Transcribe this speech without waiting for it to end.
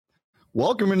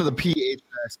Welcome into the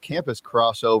PHNX Campus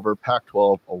Crossover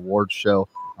Pac-12 Awards Show.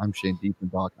 I'm Shane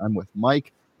Diefenbach. I'm with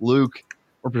Mike, Luke.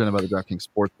 We're presented by the DraftKings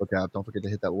Sportsbook app. Don't forget to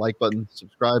hit that like button,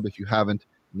 subscribe if you haven't,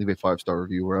 and leave a 5-star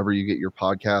review wherever you get your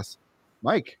podcasts.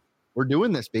 Mike, we're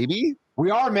doing this, baby. We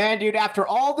are, man, dude. After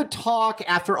all the talk,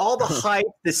 after all the hype,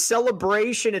 the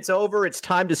celebration, it's over. It's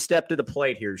time to step to the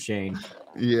plate here, Shane.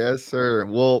 Yes, sir.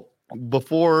 Well,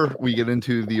 before we get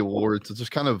into the awards, let's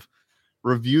just kind of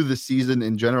review the season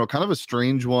in general. Kind of a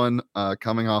strange one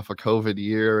coming off a COVID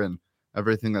year and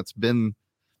everything that's been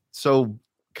so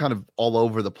kind of all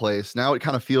over the place. Now it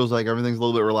kind of feels like everything's a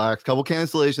little bit relaxed. Couple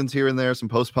cancellations here and there, some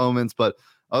postponements, but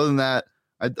other than that,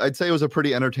 I'd say it was a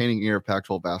pretty entertaining year of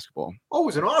Pac-12 basketball. Oh, it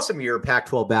was an awesome year of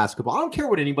Pac-12 basketball. I don't care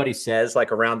what anybody says,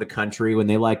 like around the country when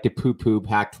they like to poo-poo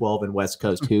Pac-12 and West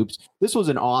Coast hoops. This was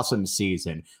an awesome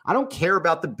season. I don't care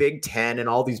about the Big Ten and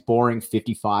all these boring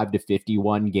 55 to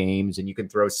 51 games, and you can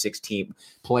throw 16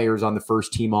 players on the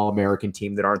first team All-American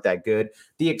team that aren't that good.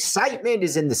 The excitement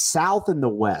is in the South and the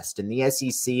West, and the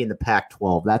SEC and the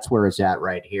Pac-12. That's where it's at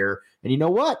right here. And you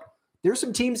know what? There's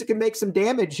some teams that can make some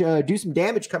damage, do some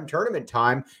damage come tournament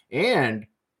time, and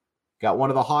got one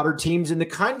of the hotter teams in the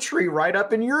country right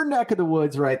up in your neck of the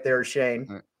woods right there,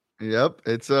 Shane. Yep,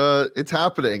 it's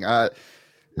happening.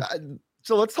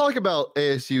 So let's talk about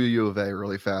ASU U of A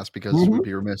really fast because we'd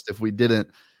be remiss if we didn't.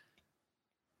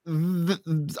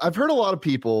 I've heard a lot of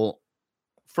people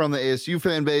from the ASU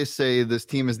fan base say this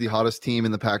team is the hottest team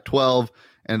in the Pac-12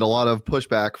 and a lot of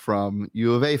pushback from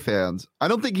U of A fans. I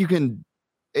don't think you can.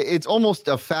 It's almost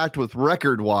a fact with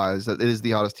record-wise that it is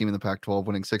the hottest team in the Pac-12,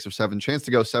 winning 6 or 7, chance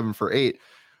to go 7 for 8.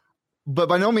 But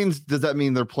by no means does that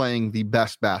mean they're playing the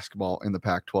best basketball in the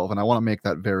Pac-12, and I want to make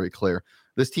that very clear.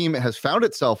 This team has found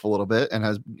itself a little bit and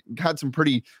has had some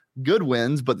pretty good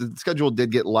wins, but the schedule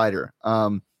did get lighter.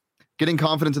 Getting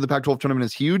confidence in the Pac-12 tournament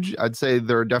is huge. I'd say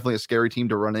they're definitely a scary team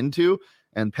to run into,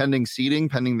 and pending seeding,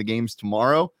 pending the games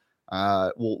tomorrow,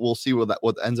 we'll see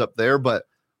what ends up there, but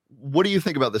what do you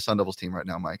think about the Sun Devils team right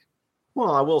now, Mike?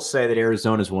 Well, I will say that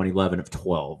Arizona's won 11 of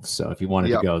 12, so if you wanted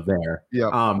to go there.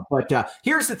 But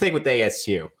here's the thing with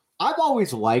ASU. I've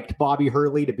always liked Bobby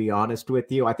Hurley, to be honest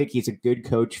with you. I think he's a good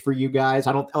coach for you guys.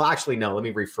 Let me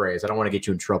rephrase. I don't want to get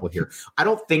you in trouble here. I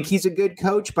don't think he's a good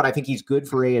coach, but I think he's good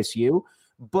for ASU.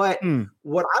 But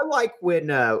what I like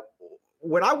when I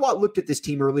looked at this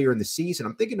team earlier in the season,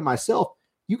 I'm thinking to myself,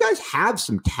 you guys have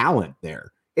some talent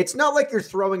there. It's not like you're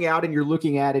throwing out and you're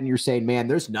looking at it and you're saying, man,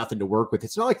 there's nothing to work with.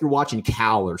 It's not like you're watching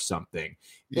Cal or something.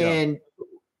 Yeah. And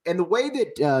the way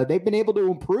that they've been able to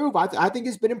improve, I think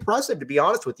has been impressive, to be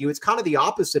honest with you. It's kind of the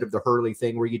opposite of the Hurley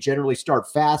thing where you generally start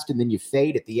fast and then you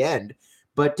fade at the end.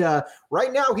 But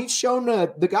right now he's shown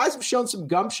the guys have shown some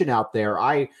gumption out there.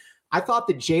 I thought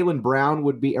that Jalen Graham,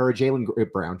 would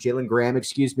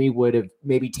have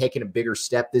maybe taken a bigger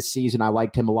step this season. I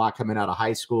liked him a lot coming out of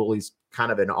high school. He's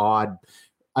kind of an odd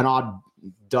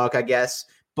duck, I guess.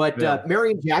 But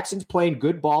Marion Jackson's playing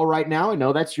good ball right now. I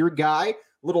know that's your guy.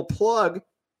 Little plug.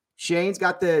 Shane and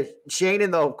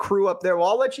the crew up there. Well,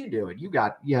 I'll let you do it.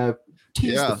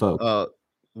 Tease the folks.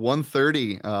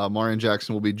 1:30, Marion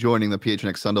Jackson will be joining the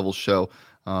PHNX Sun Devils show.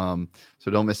 So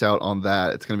don't miss out on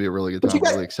that. It's going to be a really good time.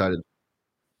 I'm really excited.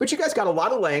 But you guys got a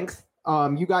lot of length.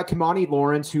 You got Kimani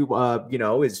Lawrence, who,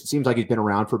 seems like he's been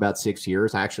around for about 6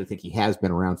 years. I actually think he has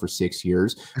been around for 6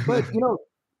 years. But,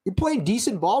 you're playing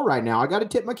decent ball right now. I got to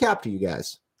tip my cap to you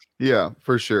guys. Yeah,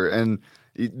 for sure. And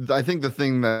I think the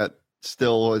thing that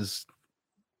still is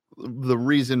the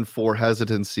reason for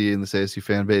hesitancy in this ASU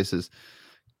fan base is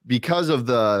because of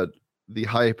the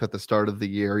hype at the start of the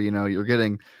year. You're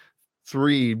getting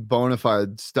 3 bona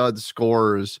fide stud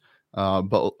scorers,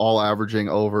 but all averaging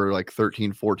over like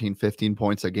 13, 14, 15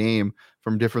 points a game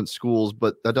from different schools.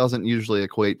 But that doesn't usually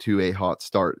equate to a hot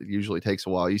start. It usually takes a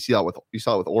while. You saw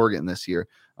it with Oregon this year.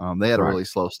 They had a really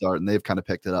slow start, and they've kind of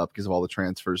picked it up because of all the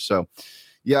transfers. So,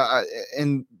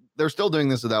 and they're still doing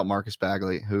this without Marcus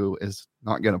Bagley, who is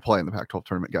not going to play in the Pac-12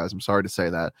 tournament, guys. I'm sorry to say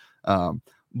that.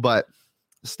 But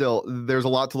still, there's a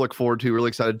lot to look forward to. Really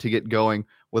excited to get going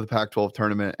with the Pac-12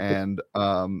 tournament. And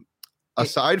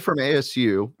aside from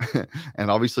ASU and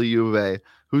obviously U of A,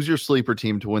 who's your sleeper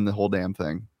team to win the whole damn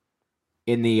thing?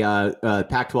 In the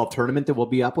Pac-12 tournament that we'll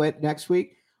be up with next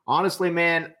week? Honestly,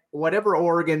 man, whatever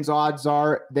Oregon's odds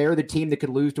are, they're the team that could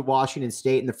lose to Washington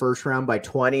State in the first round by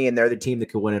 20, and they're the team that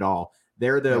could win it all.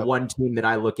 They're the one team that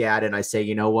I look at and I say,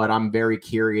 you know what, I'm very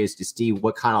curious to see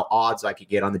what kind of odds I could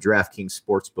get on the DraftKings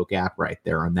Sportsbook app right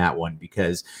there on that one,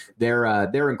 because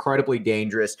they're incredibly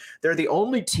dangerous. They're the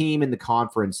only team in the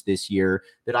conference this year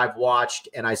that I've watched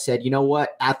and I said, you know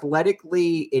what,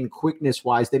 athletically and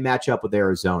quickness-wise, they match up with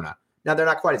Arizona. Now they're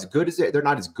not quite as good as they're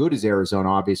not as good as Arizona,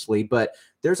 obviously, but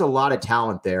there's a lot of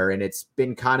talent there, and it's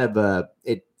been kind of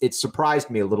it surprised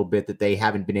me a little bit that they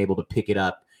haven't been able to pick it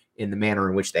up in the manner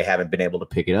in which they haven't been able to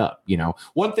pick it up.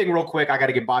 One thing real quick, I got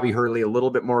to give Bobby Hurley a little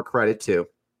bit more credit too.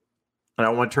 And I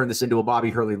don't want to turn this into a Bobby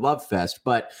Hurley love fest,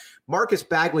 but Marcus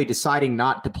Bagley deciding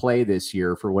not to play this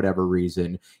year for whatever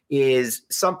reason is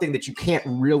something that you can't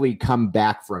really come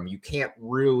back from. You can't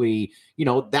really,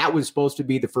 that was supposed to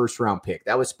be the first round pick.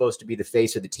 That was supposed to be the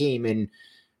face of the team. And,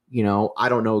 I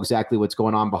don't know exactly what's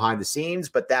going on behind the scenes,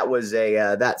 but that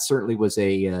certainly was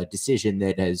a decision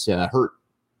that has hurt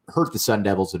the Sun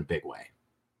Devils in a big way.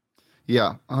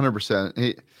 Yeah,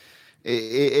 100%.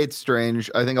 It's strange.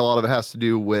 I think a lot of it has to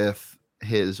do with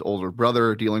his older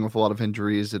brother dealing with a lot of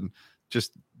injuries and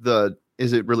just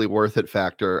is it really worth it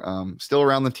factor. Still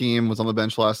around the team, was on the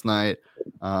bench last night,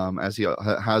 as he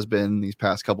has been these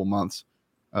past couple months.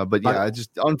 But yeah, just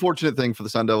unfortunate thing for the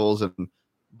Sun Devils,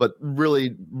 but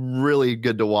really, really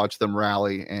good to watch them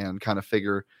rally and kind of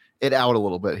figure it out a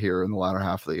little bit here in the latter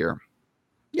half of the year.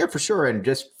 Yeah, for sure. And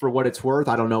just for what it's worth,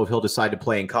 I don't know if he'll decide to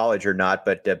play in college or not,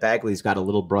 but Bagley's got a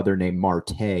little brother named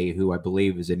Marte, who I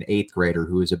believe is an 8th grader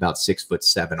who is about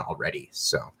 6'7" already.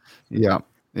 So, yeah.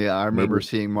 I remember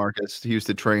seeing Marcus. He used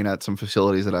to train at some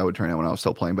facilities that I would train at when I was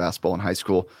still playing basketball in high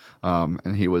school.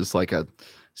 And he was like a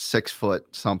 6 foot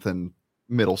something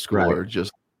middle schooler, right.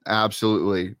 Just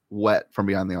absolutely wet from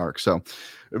behind the arc. So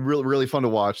really, really fun to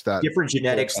watch that. Different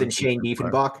genetics than Shane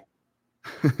Diefenbach.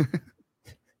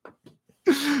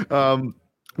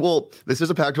 Well, this is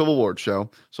a Pac-12 award show,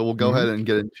 so we'll go ahead and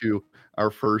get into our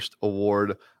first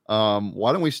award.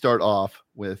 Why don't we start off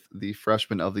with the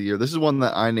freshman of the year? This is one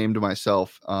that I named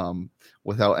myself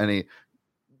without any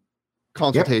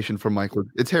consultation from Mike.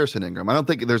 It's Harrison Ingram. I don't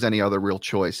think there's any other real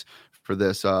choice for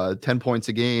this. 10 points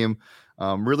a game.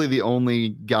 Really the only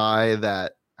guy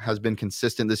that has been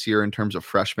consistent this year in terms of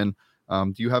freshmen.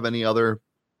 Do you have any other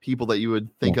people that you would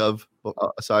think of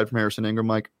aside from Harrison Ingram,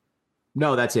 Mike?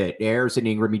 No, that's it. Harrison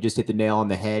Ingram, you just hit the nail on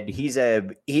the head.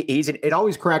 It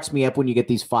always cracks me up when you get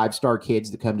these 5-star kids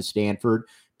that come to Stanford,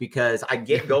 because I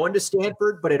get going to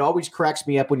Stanford, but it always cracks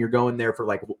me up when you're going there for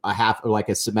like a half or like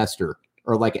a semester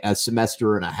or like a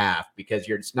semester and a half, because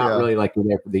it's not really like you're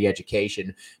there for the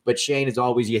education. But Shane has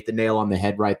always hit the nail on the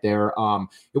head right there.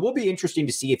 It will be interesting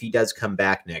to see if he does come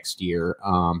back next year.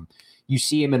 You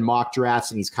see him in mock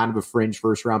drafts and he's kind of a fringe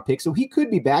first round pick. So he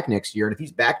could be back next year. And if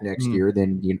he's back next year,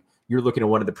 then you're looking at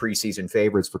one of the preseason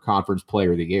favorites for Conference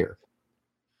Player of the Year.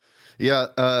 Yeah,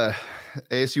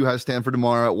 ASU has Stanford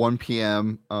tomorrow at 1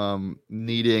 p.m.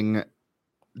 Needing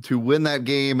to win that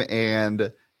game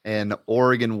and an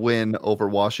Oregon win over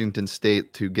Washington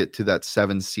State to get to that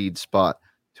 7 seed spot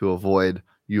to avoid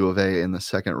U of A in the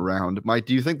second round. Mike,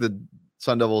 do you think the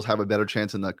Sun Devils have a better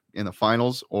chance in the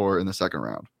finals or in the second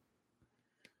round?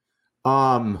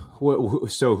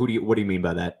 So what do you mean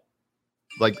by that?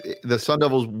 Like the Sun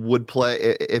Devils would play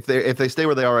if they stay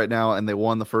where they are right now and they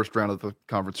won the first round of the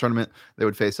conference tournament, they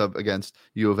would face up against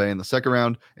U of A in the second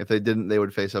round. If they didn't, they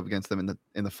would face up against them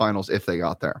in the finals if they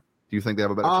got there. Do you think they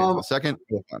have a better chance in the second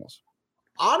or the finals?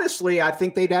 Honestly, I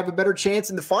think they'd have a better chance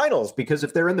in the finals, because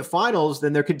if they're in the finals,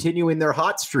 then they're continuing their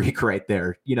hot streak right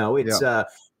there.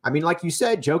 I mean, like you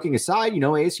said, joking aside,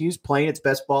 ASU's playing its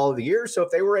best ball of the year. So if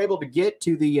they were able to get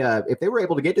to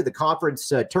the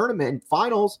conference tournament and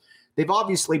finals, they've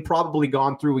obviously probably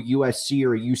gone through a USC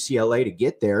or a UCLA to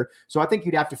get there. So I think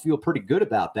you'd have to feel pretty good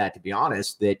about that, to be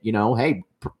honest, that, hey,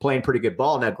 playing pretty good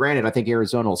ball. Now, granted, I think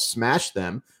Arizona will smash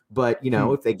them, but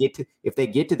if they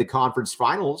get to the conference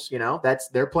finals,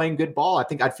 they're playing good ball. I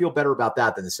think I'd feel better about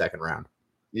that than the second round.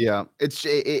 Yeah,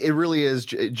 it really is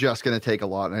just going to take a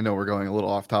lot. I know we're going a little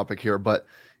off topic here, but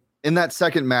in that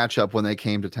second matchup when they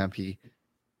came to Tempe,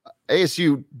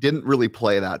 ASU didn't really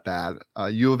play that bad.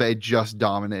 U of A just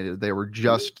dominated. They were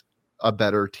just a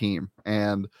better team.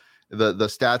 And the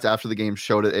stats after the game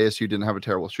showed it. ASU didn't have a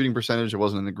terrible shooting percentage. It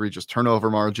wasn't an egregious turnover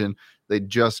margin. They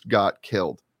just got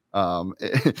killed. So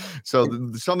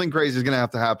something crazy is going to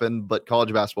have to happen, but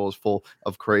college basketball is full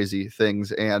of crazy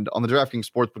things. And on the DraftKings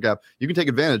Sportsbook app, you can take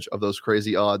advantage of those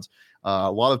crazy odds.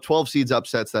 A lot of 12 seeds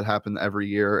upsets that happen every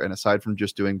year. And aside from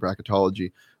just doing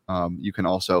bracketology, you can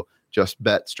also just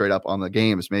bet straight up on the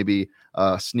games. Maybe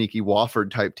a sneaky Wofford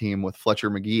type team with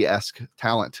Fletcher McGee-esque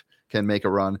talent can make a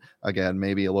run again,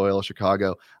 maybe a Loyola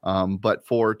Chicago. But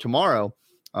for tomorrow,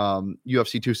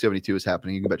 UFC 272 is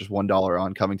happening. You can bet just $1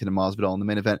 on Covington and Masvidal in the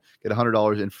main event. Get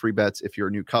 $100 in free bets if you're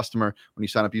a new customer when you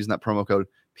sign up using that promo code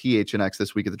PHNX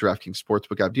this week at the DraftKings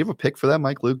Sportsbook app. Do you have a pick for that,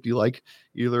 Mike? Luke, do you like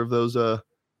either of those?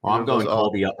 I'm going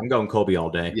Colby. I'm going Colby all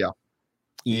day. Yeah.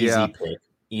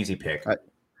 Easy pick.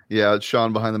 Yeah,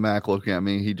 Sean behind the Mac looking at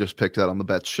me. He just picked that on the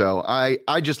Bet show.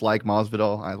 I just like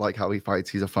Masvidal. I like how he fights.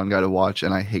 He's a fun guy to watch,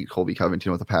 and I hate Colby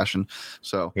Covington with a passion.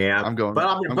 So yeah, I'm going.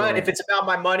 But if it's about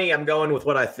my money, I'm going with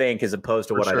what I think as opposed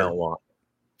to what I don't want.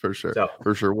 For sure.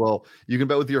 For sure. Well, you can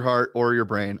bet with your heart or your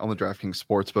brain on the DraftKings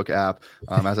Sportsbook app.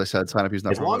 As I said, sign up using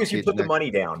that. As long as you put the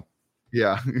money down.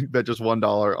 Yeah, bet just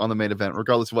 $1 on the main event,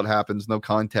 regardless of what happens. No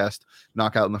contest,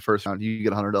 knockout in the first round. You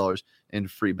get $100 in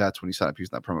free bets when you sign up using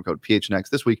that promo code PHNX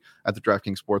this week at the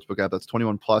DraftKings Sportsbook app. That's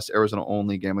 21 plus, Arizona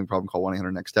only. Gambling problem? Call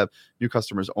 1-800-NEXT-STEP. New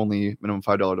customers only. Minimum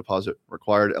 $5 deposit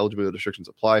required. Eligibility restrictions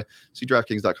apply. See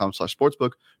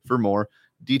DraftKings.com/sportsbook for more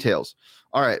details.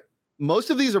 All right. Most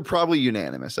of these are probably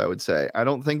unanimous, I would say. I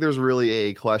don't think there's really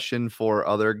a question for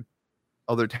other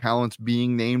talents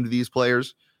being named these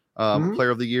players, player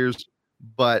of the years.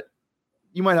 But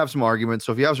you might have some arguments.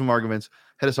 So if you have some arguments,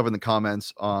 hit us up in the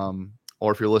comments.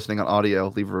 Or if you're listening on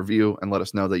audio, leave a review and let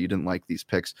us know that you didn't like these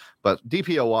picks. But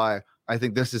DPOY, I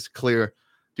think this is clear.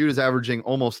 Dude is averaging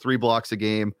almost 3 blocks a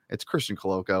game. It's Christian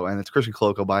Coloco, and it's Christian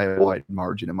Coloco by a wide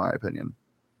margin, in my opinion.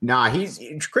 Nah, he's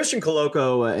Christian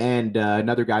Coloco and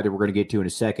another guy that we're going to get to in a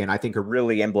second, I think are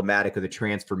really emblematic of the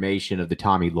transformation of the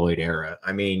Tommy Lloyd era.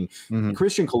 I mean,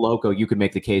 Christian Coloco, you could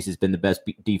make the case, has been the best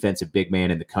defensive big man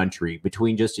in the country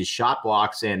between just his shot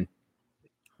blocks and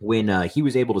when he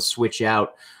was able to switch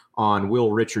out on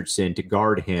Will Richardson to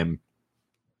guard him,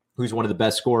 who's one of the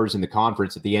best scorers in the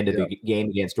conference at the end of the game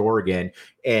against Oregon,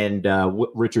 and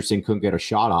Richardson couldn't get a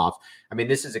shot off. I mean,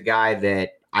 this is a guy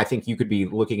that I think you could be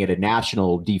looking at a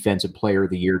national defensive player of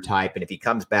the year type. And if he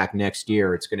comes back next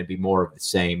year, it's going to be more of the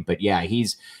same. But yeah,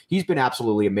 he's been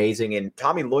absolutely amazing. And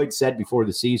Tommy Lloyd said before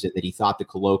the season that he thought that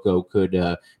Coloco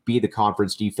could be the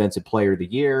conference defensive player of the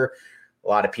year. A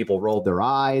lot of people rolled their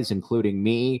eyes, including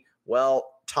me.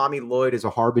 Well, Tommy Lloyd is a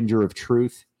harbinger of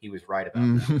truth. He was right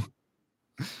about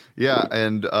that. Yeah.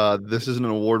 And this isn't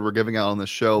an award we're giving out on the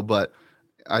show, but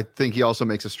I think he also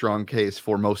makes a strong case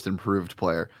for most improved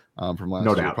player. From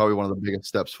last year, probably one of the biggest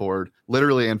steps forward,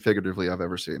 literally and figuratively, I've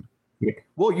ever seen.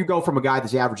 Well, you go from a guy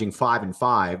that's averaging 5 and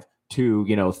 5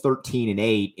 to 13 and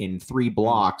 8 in 3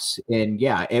 blocks, and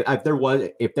yeah, if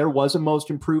there was a most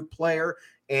improved player,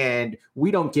 and we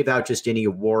don't give out just any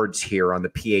awards here on the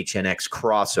PHNX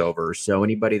crossover, so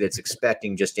anybody that's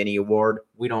expecting just any award,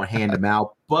 we don't hand them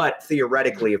out. But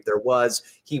theoretically, if there was,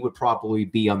 he would probably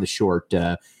be on the short.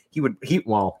 He wouldn't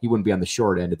be on the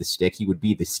short end of the stick. He would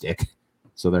be the stick.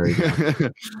 So there you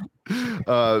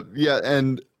go. Yeah,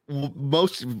 and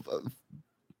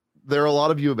there are a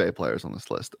lot of U of A players on this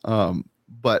list.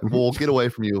 But we'll get away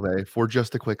from U of A for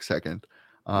just a quick second.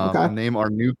 Name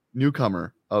our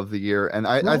newcomer of the year, and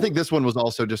I think this one was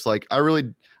also just like I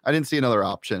didn't see another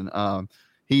option.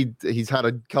 He's had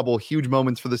a couple huge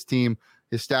moments for this team.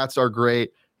 His stats are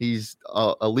great. He's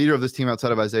a leader of this team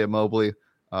outside of Isaiah Mobley.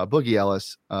 Boogie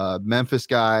Ellis, Memphis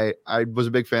guy. I was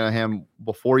a big fan of him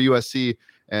before USC,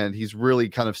 and he's really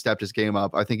kind of stepped his game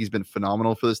up. I think he's been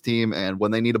phenomenal for this team, and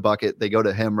when they need a bucket, they go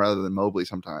to him rather than Mobley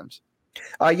sometimes.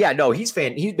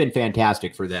 He's been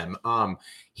fantastic for them.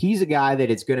 He's a guy that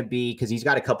it's going to be, because he's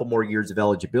got a couple more years of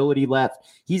eligibility left.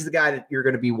 He's the guy that you're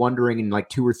going to be wondering in like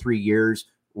 2 or 3 years,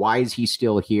 why is he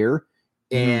still here?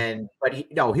 But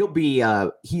he'll be.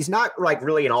 He's not like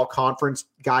really an all conference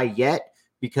guy yet,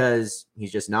 because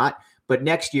he's just not. But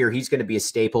next year, he's going to be a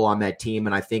staple on that team.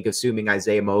 And I think assuming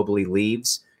Isaiah Mobley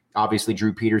leaves, obviously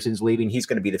Drew Peterson's leaving, he's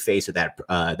going to be the face of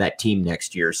that team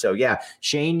next year. So, yeah,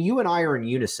 Shane, you and I are in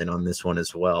unison on this one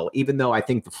as well, even though I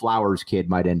think the Flowers kid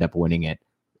might end up winning it.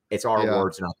 It's our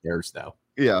awards, not theirs, though.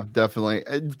 Yeah, definitely.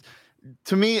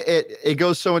 To me, it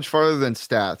goes so much farther than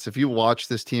stats. If you watch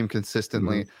this team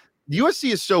consistently,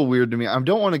 USC is so weird to me. I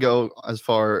don't want to go as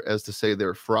far as to say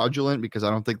they're fraudulent, because I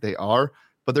don't think they are.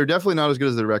 But they're definitely not as good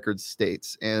as their record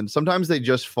states. And sometimes they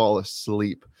just fall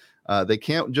asleep. They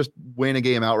can't just win a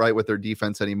game outright with their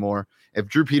defense anymore. If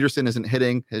Drew Peterson isn't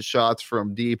hitting his shots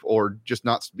from deep or just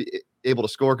not able to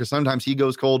score, because sometimes he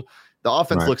goes cold, the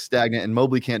offense looks stagnant and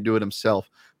Mobley can't do it himself.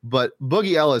 But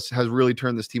Boogie Ellis has really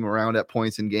turned this team around at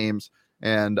points in games.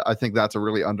 And I think that's a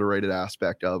really underrated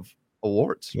aspect of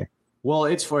awards. Yeah. Well,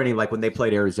 it's funny, like when they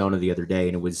played Arizona the other day,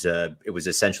 and it was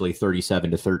essentially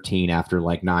 37-13 after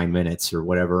like 9 minutes or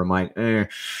whatever. I'm like,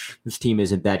 this team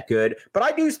isn't that good. But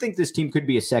I do think this team could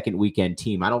be a second weekend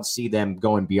team. I don't see them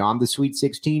going beyond the Sweet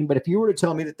 16. But if you were to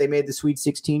tell me that they made the Sweet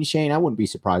 16, Shane, I wouldn't be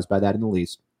surprised by that in the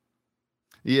least.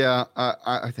 Yeah,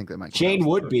 I think they might. Shane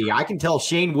would be. I can tell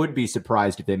Shane would be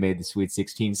surprised if they made the Sweet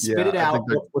 16. Spit it out.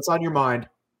 What's on your mind?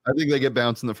 I think they get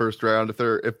bounced in the first round.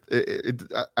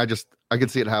 I can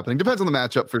see it happening. Depends on the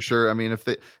matchup for sure. I mean, if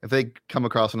they come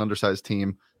across an undersized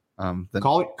team, then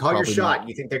call your shot.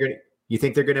 You think You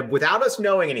think they're going to, without us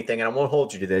knowing anything, and I won't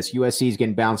hold you to this, USC is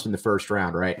getting bounced in the first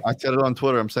round, right? I said it on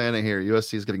Twitter. I'm saying it here.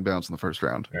 USC is getting bounced in the first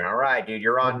round. All right, dude.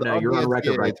 You're on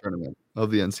record, right? Tournament of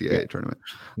the NCAA tournament.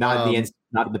 Not in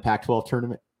the Pac-12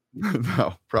 tournament.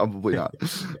 No, probably not.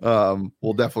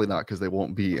 Well, definitely not, because they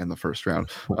won't be in the first round.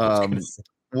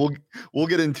 We'll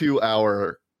get into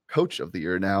our coach of the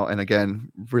year now, and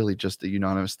again, really just a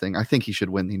unanimous thing. I think he should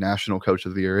win the national coach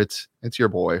of the year. It's your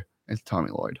boy. It's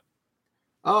Tommy Lloyd.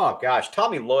 Oh gosh,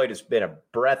 Tommy Lloyd has been a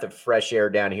breath of fresh air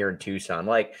down here in Tucson.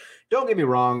 Like, don't get me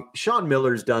wrong, Sean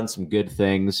Miller's done some good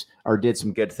things, or did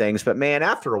some good things, but man,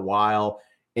 after a while,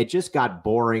 it just got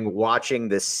boring watching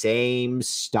the same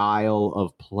style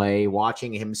of play,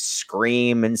 watching him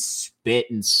scream and spit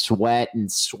and sweat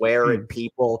and swear at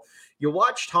people. You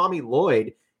watch Tommy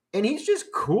Lloyd, and he's just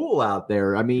cool out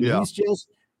there. I mean, he's just,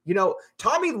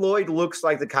 Tommy Lloyd looks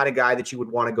like the kind of guy that you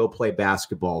would want to go play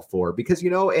basketball for, because,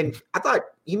 and I thought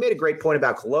he made a great point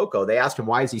about Koloko. They asked him,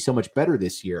 why is he so much better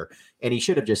this year? And he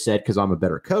should have just said, because I'm a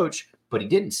better coach, but he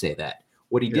didn't say that.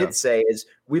 What he did say is,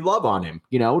 we love on him.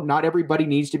 Not everybody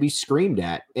needs to be screamed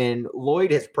at. And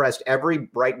Lloyd has pressed every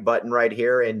bright button right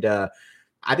here. And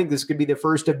I think this could be the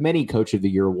first of many Coach of the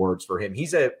Year awards for him.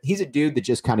 He's a dude that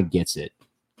just kind of gets it.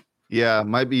 Yeah,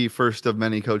 might be first of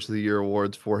many Coach of the Year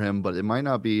awards for him, but it might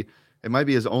not be. It might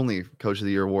be his only Coach of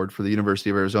the Year award for the University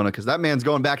of Arizona, because that man's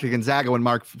going back to Gonzaga when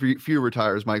Mark Few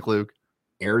retires, Mike Luke.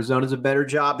 Arizona's a better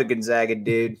job than Gonzaga,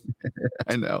 dude.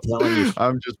 I know.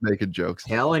 I'm just making jokes.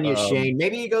 Telling you, Shane.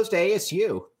 Maybe he goes to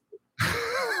ASU.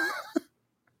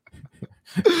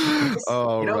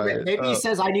 Maybe he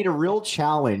says, I need a real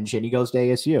challenge, and he goes to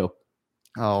ASU.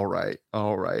 All right.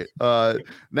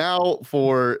 Now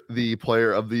for the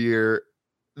Player of the Year.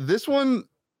 This one,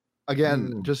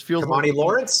 again, just feels Kamani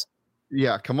Lawrence?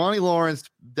 Yeah, Kamani Lawrence,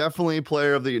 definitely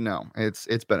Player of the Year. No, it's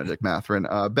Benedict Mathurin.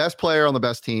 Best player on the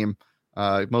best team.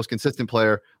 Most consistent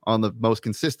player on the most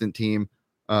consistent team.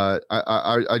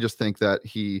 I just think that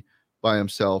he by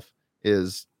himself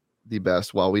is the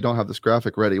best. While we don't have this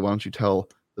graphic ready, why don't you tell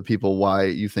the people why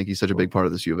you think he's such a big part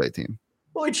of this U of A team?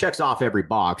 Well, he checks off every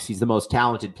box. He's the most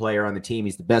talented player on the team.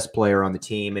 He's the best player on the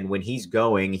team. And when he's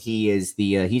going, he is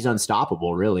he's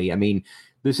unstoppable, really. I mean,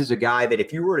 this is a guy that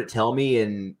if you were to tell me,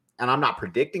 and I'm not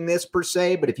predicting this per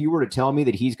se, but if you were to tell me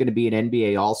that he's going to be an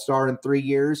NBA All-Star in 3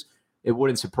 years, it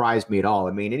wouldn't surprise me at all.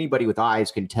 I mean, anybody with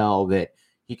eyes can tell that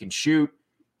he can shoot,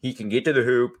 he can get to the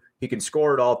hoop, he can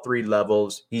score at all three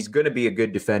levels. He's going to be a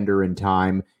good defender in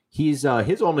time. He's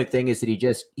his only thing is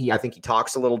that I think he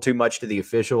talks a little too much to the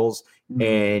officials,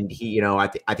 and he, I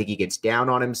think he gets down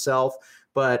on himself.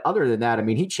 But other than that, I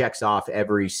mean, he checks off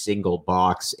every single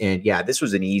box. And yeah, this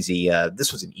was an easy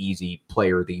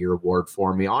Player of the Year award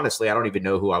for me. Honestly, I don't even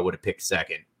know who I would have picked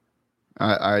second.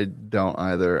 I don't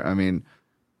either. I mean,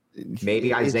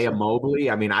 maybe Isaiah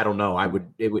Mobley. I mean, I don't know.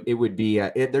 It would be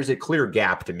there's a clear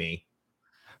gap to me.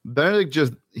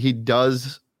 Benedict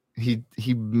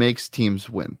he makes teams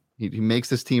win. He makes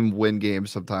this team win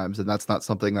games sometimes, and that's not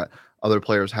something that other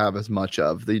players have as much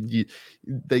of. The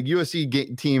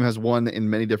USC team has won in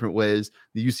many different ways.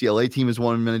 The UCLA team has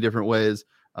won in many different ways.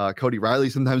 Cody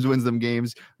Riley sometimes wins them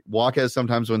games. Waukes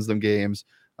sometimes wins them games.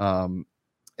 Tiger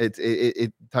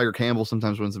Campbell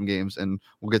sometimes wins them games, and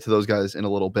we'll get to those guys in a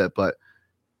little bit. But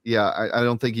yeah, I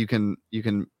don't think you can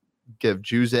give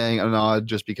Juzang a nod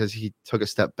just because he took a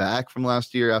step back from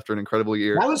last year after an incredible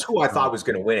year. That was who I thought was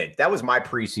going to win it. That was my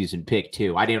preseason pick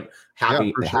too. I didn't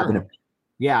happen to.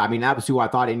 Yeah, I mean, that was who I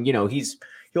thought, and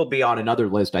he'll be on another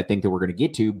list I think that we're going to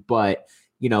get to, but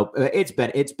it's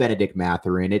Benedict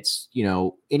Mathurin. It's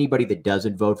anybody that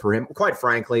doesn't vote for him. Quite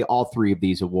frankly, all three of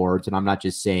these awards, and I'm not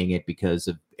just saying it because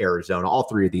of Arizona. All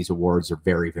three of these awards are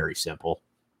very, very simple.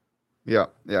 Yeah.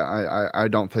 I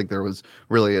don't think there was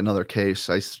really another case.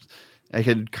 I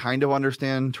could kind of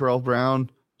understand Terrell Brown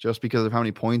just because of how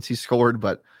many points he scored,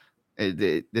 but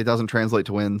it doesn't translate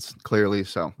to wins clearly.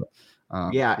 So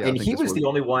and he was the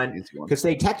only one because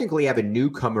they technically have a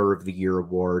newcomer of the year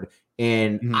award.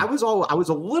 And I was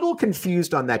a little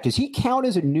confused on that. Does he count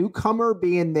as a newcomer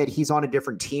being that he's on a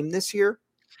different team this year?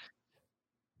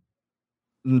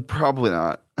 Probably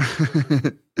not.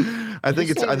 I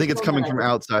think it's coming from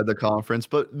outside the conference,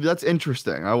 but that's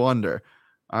interesting. I wonder.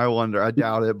 I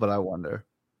doubt it, but I wonder.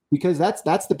 Because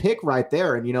that's the pick right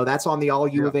there. And that's on the all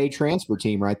U of A transfer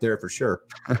team right there for sure.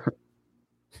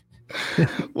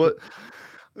 What?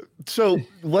 So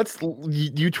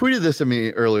you tweeted this at me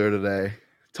earlier today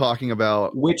talking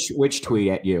about which tweet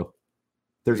at you?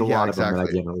 There's a lot of them that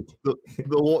I generally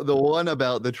the one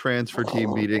about the transfer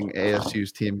team beating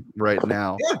ASU's team right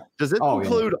now. Yeah. Does it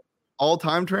include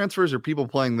all-time transfers or people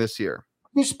playing this year?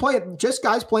 Just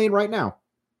guys playing right now.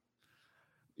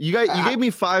 You gave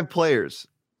me 5 players.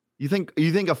 You think a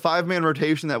 5-man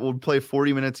rotation that would play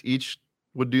 40 minutes each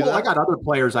would do that? I got other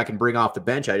players I can bring off the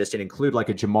bench. I just didn't include like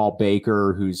a Jamal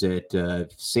Baker who's at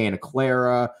Santa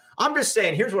Clara. I'm just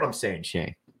saying, here's what I'm saying,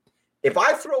 Shane. If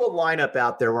I throw a lineup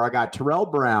out there where I got Terrell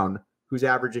Brown, who's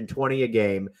averaging 20 a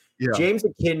game, James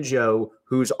Akinjo,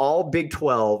 who's all Big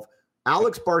 12,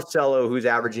 Alex Barcelo, who's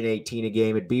averaging 18 a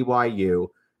game at BYU,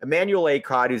 Emmanuel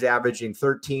Acott, who's averaging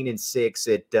 13 and 6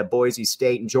 at Boise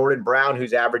State, and Jordan Brown,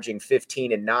 who's averaging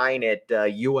 15 and 9 at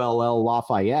ULL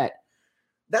Lafayette.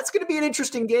 That's going to be an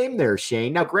interesting game there,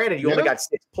 Shane. Now, granted, you only got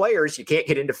 6 players. You can't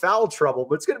get into foul trouble,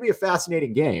 but it's going to be a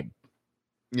fascinating game.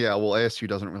 Yeah, well, ASU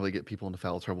doesn't really get people into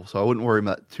foul trouble, so I wouldn't worry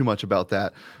too much about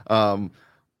that.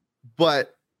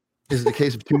 But is it the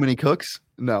case of too many cooks?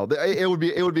 No, it would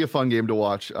be a fun game to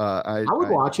watch. I would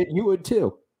watch it. You would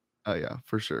too. Oh yeah,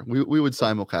 for sure. We would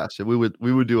simulcast it. We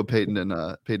would do a Peyton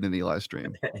and Eli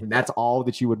stream, and that's all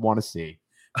that you would want to see.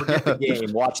 Forget the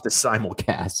game. Watch the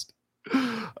simulcast.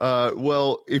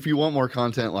 Well, if you want more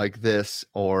content like this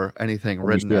or anything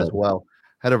written as well,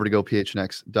 head over to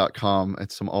gophnx.com.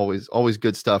 It's some always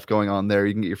good stuff going on there.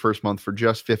 You can get your first month for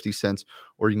just 50 cents,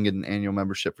 or you can get an annual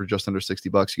membership for just under $60.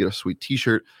 You get a sweet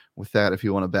t-shirt with that if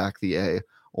you want to back the A,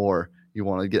 or you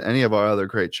want to get any of our other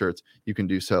great shirts, you can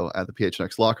do so at the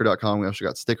phnxlocker.com. We also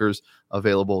got stickers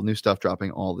available, new stuff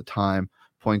dropping all the time.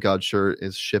 Point Guard shirt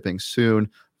is shipping soon.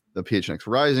 The PHNX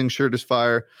Rising shirt is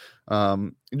fire.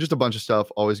 Just a bunch of stuff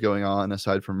always going on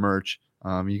aside from merch.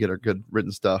 You get our good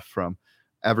written stuff from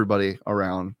everybody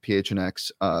around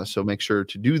PHNX. So make sure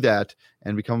to do that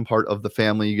and become part of the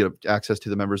family. You get access to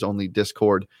the members only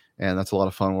Discord, and that's a lot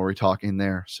of fun where we talk in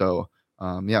there. So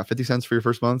 50 cents for your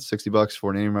first month, $60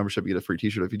 for an annual membership. You get a free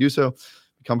t-shirt if you do so.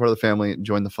 Become part of the family,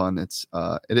 join the fun. It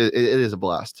is a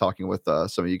blast talking with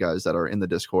some of you guys that are in the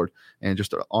Discord and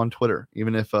just on Twitter,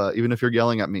 even if you're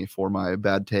yelling at me for my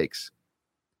bad takes.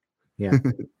 Yeah.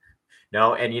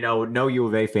 No, and no U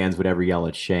of A fans would ever yell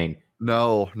at Shane.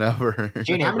 No, never.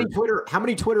 Shane, never. How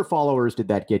many Twitter followers did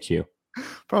that get you?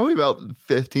 Probably about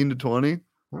 15 to 20.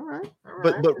 All right.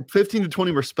 But 15 to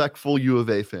 20 respectful U of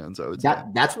A fans, I would say.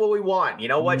 That's what we want. You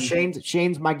know what?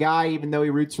 Shane's my guy, even though he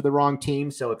roots for the wrong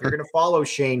team. So if you're going to follow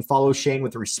Shane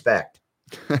with respect.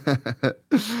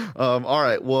 All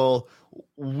right. Well,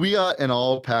 we got an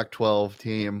all Pac-12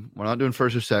 team. We're not doing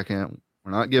first or second.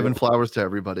 We're not giving flowers to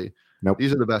everybody. Nope.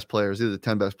 These are the best players. These are the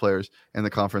 10 best players in the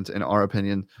conference, in our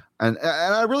opinion. And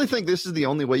I really think this is the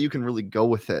only way you can really go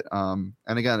with it. And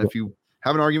again, if you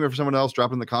have an argument for someone else, drop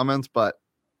it in the comments. But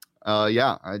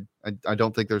I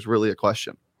don't think there's really a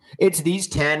question. It's these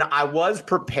 10. I was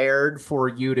prepared for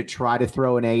you to try to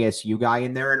throw an ASU guy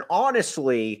in there. And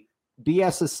honestly,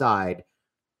 BS aside,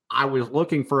 I was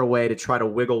looking for a way to try to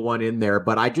wiggle one in there,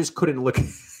 but I just couldn't look.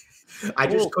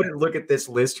 Couldn't look at this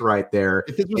list right there.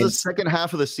 If this was the second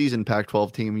half of the season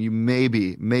Pac-12 team, you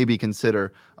maybe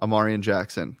consider Amarian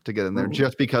Jackson to get in there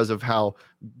just because of how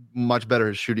much better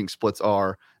his shooting splits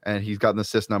are, and he's gotten the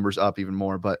assist numbers up even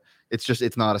more. But it's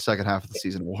not a second half of the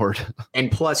season award.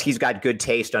 And plus, he's got good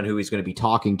taste on who he's going to be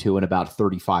talking to in about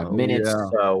 35 minutes. Yeah.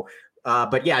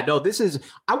 So, this is.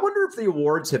 I wonder if the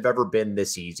awards have ever been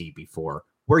this easy before,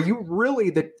 where you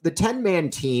really the 10-man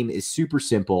team is super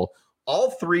simple.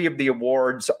 All 3 of the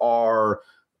awards are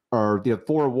the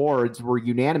 4 awards were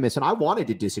unanimous. And I wanted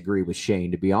to disagree with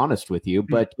Shane, to be honest with you.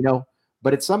 But,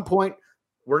 but at some point,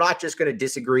 we're not just going to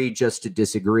disagree just to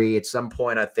disagree. At some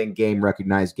point, I think game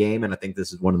recognized game. And I think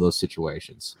this is one of those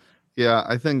situations. Yeah,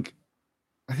 I think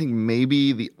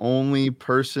maybe the only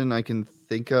person I can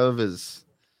think of is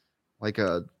like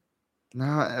I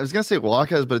was going to say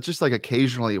Walkes, but it's just like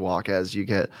occasionally Walkes you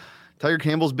get. Tiger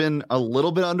Campbell's been a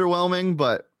little bit underwhelming,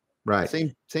 but right.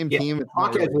 Same team.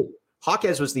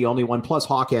 Hawkes was the only one. Plus,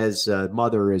 Hawkes'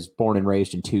 mother is born and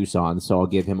raised in Tucson, so I'll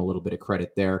give him a little bit of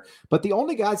credit there. But the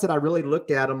only guys that I really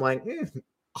looked at, I'm like,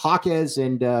 Hawkes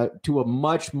and to a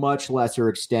much, much lesser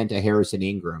extent, a Harrison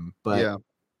Ingram. But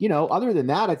other than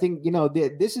that, I think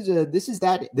this is it. This is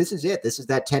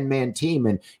that 10-man team.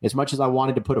 And as much as I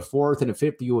wanted to put a 4th and a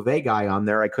 5th U of A guy on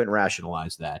there, I couldn't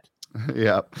rationalize that.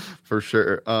 Yeah, for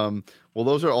sure. Well,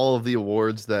 those are all of the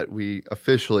awards that we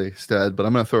officially said, but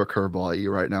I'm going to throw a curveball at you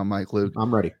right now, Mike Luke.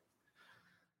 I'm ready.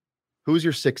 Who's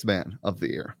your 6th man of the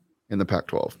year in the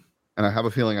Pac-12? And I have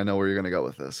a feeling I know where you're going to go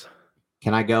with this.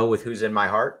 Can I go with who's in my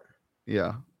heart?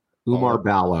 Yeah. Oumar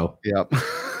Ballo. Yep.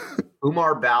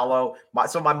 Oumar Ballo.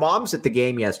 So my mom's at the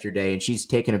game yesterday, and she's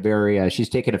taken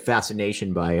a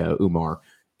fascination by Oumar.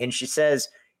 And she says,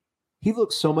 he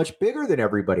looks so much bigger than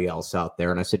everybody else out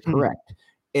there. And I said, correct.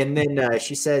 And then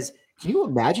she says, can you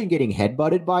imagine getting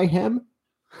headbutted by him?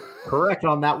 Correct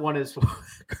on that one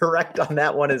correct on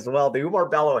that one as well. The Umar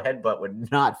Ballo headbutt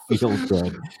would not feel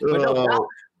good. But no,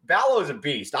 Ballo's a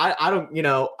beast. I don't,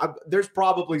 there's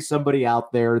probably somebody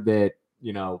out there that,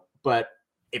 but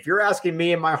if you're asking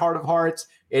me in my heart of hearts,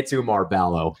 it's Umar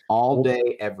Ballo all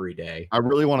day, every day. I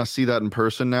really want to see that in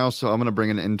person now, so I'm going to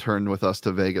bring an intern with us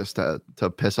to Vegas to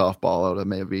piss off Ballo, to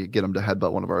maybe get him to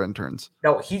headbutt one of our interns.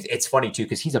 No, it's funny too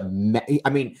because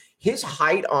his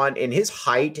height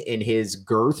and his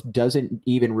girth doesn't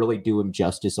even really do him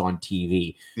justice on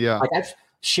TV. Yeah,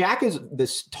 Shaq is the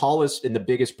tallest and the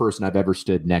biggest person I've ever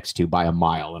stood next to by a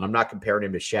mile, and I'm not comparing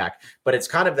him to Shaq, but it's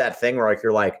kind of that thing where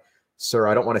you're like, sir,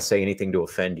 I don't want to say anything to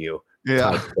offend you.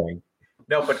 Yeah. Thing.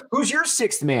 No, but who's your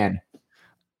sixth man?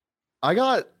 I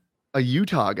got a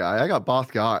Utah guy. I got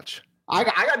Both Gach. I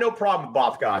got no problem with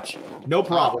Both Gach. No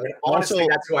problem. Honestly,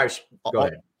 that's who I should go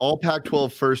ahead. All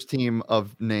Pac-12 first team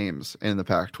of names in the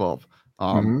Pac-12.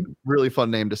 Really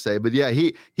fun name to say. But yeah,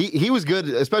 he was good,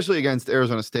 especially against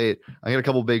Arizona State. I had a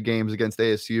couple big games against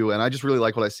ASU, and I just really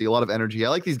like what I see. A lot of energy. I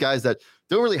like these guys that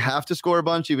don't really have to score a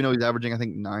bunch, even though he's averaging, I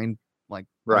think, 9.5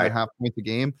 points a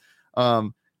game.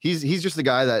 He's just a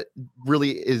guy that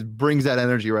really brings that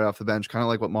energy right off the bench, kind of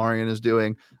like what Marian is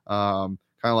doing, kind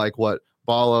of like what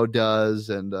Ballo does,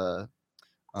 and to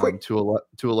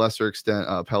a lesser extent,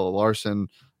 Pelle Larsson.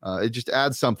 It just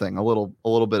adds something, a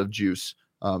little bit of juice.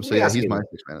 So yeah, he's my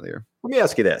sixth man of the year. Let me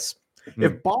ask you this: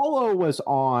 if Ballo was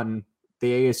on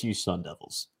the ASU Sun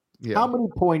Devils, how many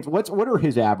points? What are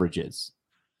his averages?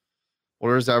 What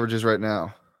are his averages right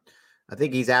now? I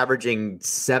think he's averaging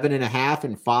 7.5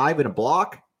 and 5 in a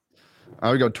block. I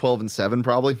would go 12 and 7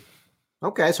 probably.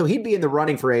 Okay, so he'd be in the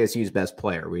running for ASU's best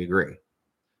player. We agree.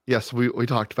 Yes, we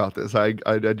talked about this. I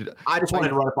just wanted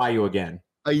to run it by you again.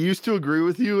 I used to agree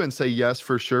with you and say yes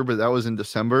for sure, but that was in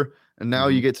December, and now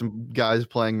you get some guys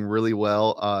playing really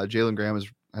well. Jalen Graham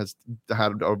has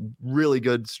had a really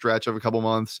good stretch of a couple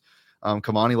months.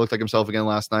 Kamani looked like himself again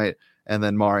last night, and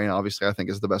then Marian obviously I think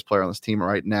is the best player on this team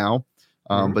right now.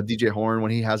 But DJ Horn,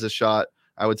 when he has a shot,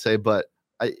 I would say,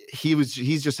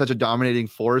 he's just such a dominating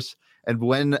force. And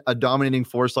when a dominating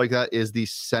force like that is the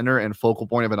center and focal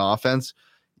point of an offense,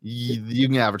 you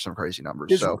can average some crazy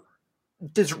numbers.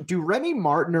 Do Remy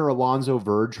Martin or Alonzo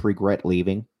Verge regret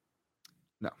leaving?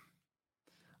 No,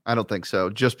 I don't think so.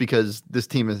 Just because this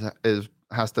team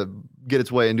has to get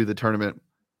its way into the tournament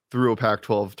through a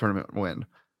Pac-12 tournament win.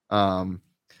 If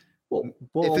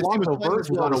Alonzo Verge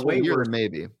was on a waiver,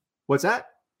 maybe. What's that?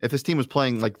 If this team was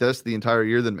playing like this the entire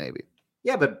year, then maybe.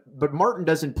 Yeah, but Martin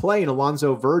doesn't play, and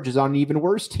Alonzo Verge is on an even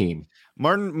worse team.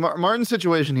 Martin's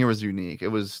situation here was unique. There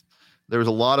was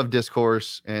a lot of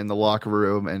discourse in the locker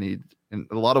room, and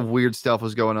a lot of weird stuff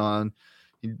was going on.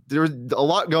 There was a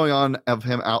lot going on of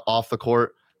him out off the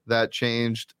court that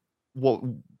changed what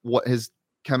his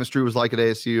chemistry was like at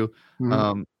ASU.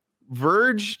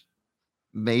 Verge,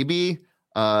 maybe.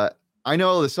 I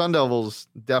know the Sun Devils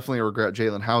definitely regret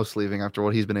Jalen House leaving after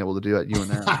what he's been able to do at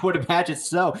UNM. I would imagine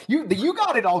so. You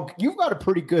got it all. You've got a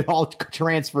pretty good all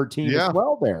transfer team as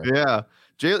well there. Yeah,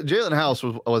 Jalen House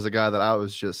was a guy that I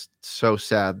was just so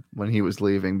sad when he was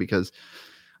leaving, because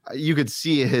you could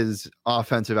see his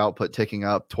offensive output ticking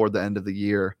up toward the end of the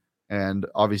year, and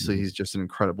obviously he's just an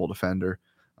incredible defender.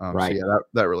 Right. So yeah,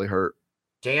 that really hurt.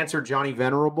 To answer Johnny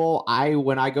Venerable,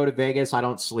 when I go to Vegas, I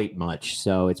don't sleep much.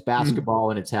 So it's basketball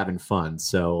and it's having fun.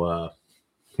 So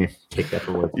take that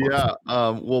for what. Yeah.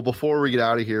 Well, before we get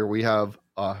out of here, we have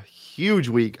a huge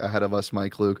week ahead of us,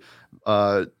 Mike Luke.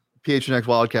 PHNX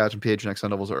Wildcats and PHNX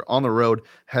Sun Devils are on the road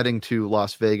heading to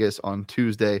Las Vegas on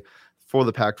Tuesday for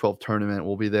the Pac-12 tournament.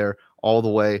 We'll be there all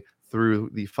the way through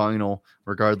the final,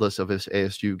 regardless of if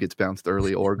ASU gets bounced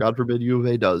early or, God forbid, U of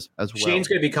A does as well. Shane's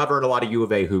going to be covering a lot of U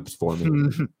of A hoops for me.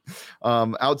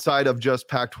 Outside of just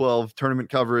Pac-12 tournament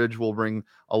coverage, we'll bring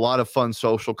a lot of fun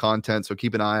social content, so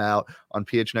keep an eye out on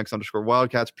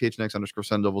PHNX_Wildcats,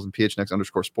 PHNX_Sun Devils, and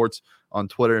PHNX_Sports on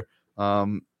Twitter.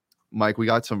 Mike, we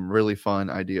got some really fun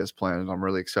ideas planned, and I'm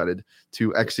really excited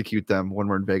to execute them when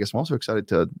we're in Vegas. I'm also excited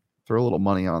to throw a little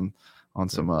money on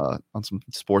some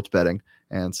sports betting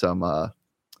and some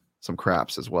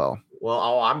craps as well.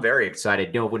 Well, I'm very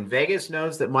excited. When Vegas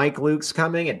knows that Mike Luke's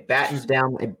coming, it battens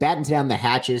down the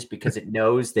hatches, because it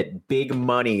knows that big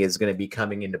money is going to be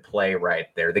coming into play right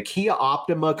there. The Kia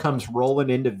Optima comes rolling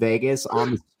into Vegas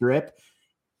on the Strip,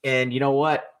 and you know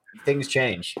what? Things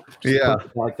change.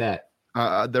 Like that.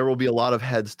 There will be a lot of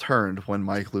heads turned when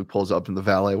Mike Luke pulls up in the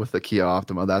valet with the Kia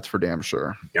Optima. That's for damn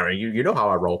sure. Yeah, you know how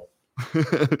I roll.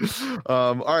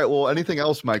 All right. Well, anything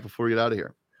else, Mike, before we get out of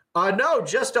here? No,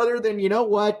 just other than, you know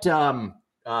what?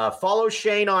 Follow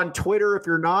Shane on Twitter if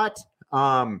you're not.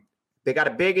 They got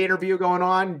a big interview going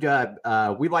on.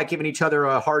 We like giving each other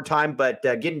a hard time, but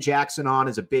getting Jackson on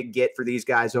is a big get for these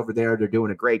guys over there. They're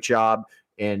doing a great job.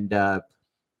 And,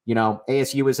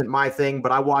 ASU isn't my thing,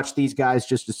 but I watch these guys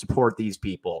just to support these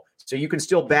people. So you can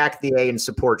still back the A and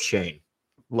support Shane.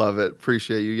 Love it.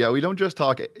 Appreciate you. Yeah, we don't just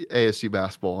talk ASU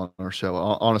basketball on our show.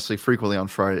 Honestly, frequently on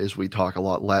Fridays, we talk a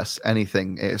lot less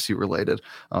anything ASU related.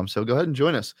 So go ahead and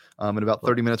join us in about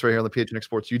 30 minutes right here on the PHNX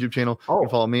Sports YouTube channel. You can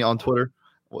follow me on Twitter.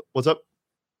 What's up?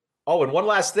 Oh, and one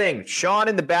last thing. Sean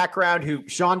in the background,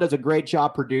 Sean does a great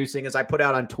job producing, as I put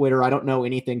out on Twitter. I don't know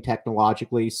anything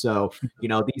technologically, so,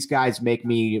 these guys make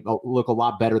me look a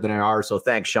lot better than I are. So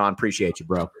thanks, Sean. Appreciate you,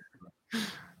 bro.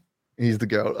 He's the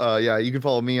GOAT. You can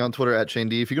follow me on Twitter at Shane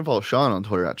D. If you can follow Sean on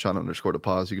Twitter at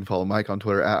Sean_DePause. You can follow Mike on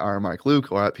Twitter at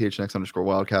IronMikeLuke or at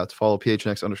PHNX_Wildcats. Follow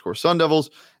PHNX_Sun Devils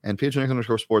and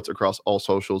PHNX_Sports across all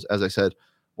socials. As I said,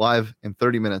 live in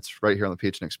 30 minutes right here on the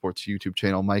PHNX Sports YouTube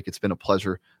channel. Mike, it's been a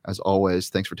pleasure as always.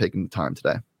 Thanks for taking the time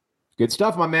today. Good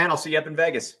stuff, my man. I'll see you up in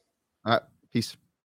Vegas. All right. Peace.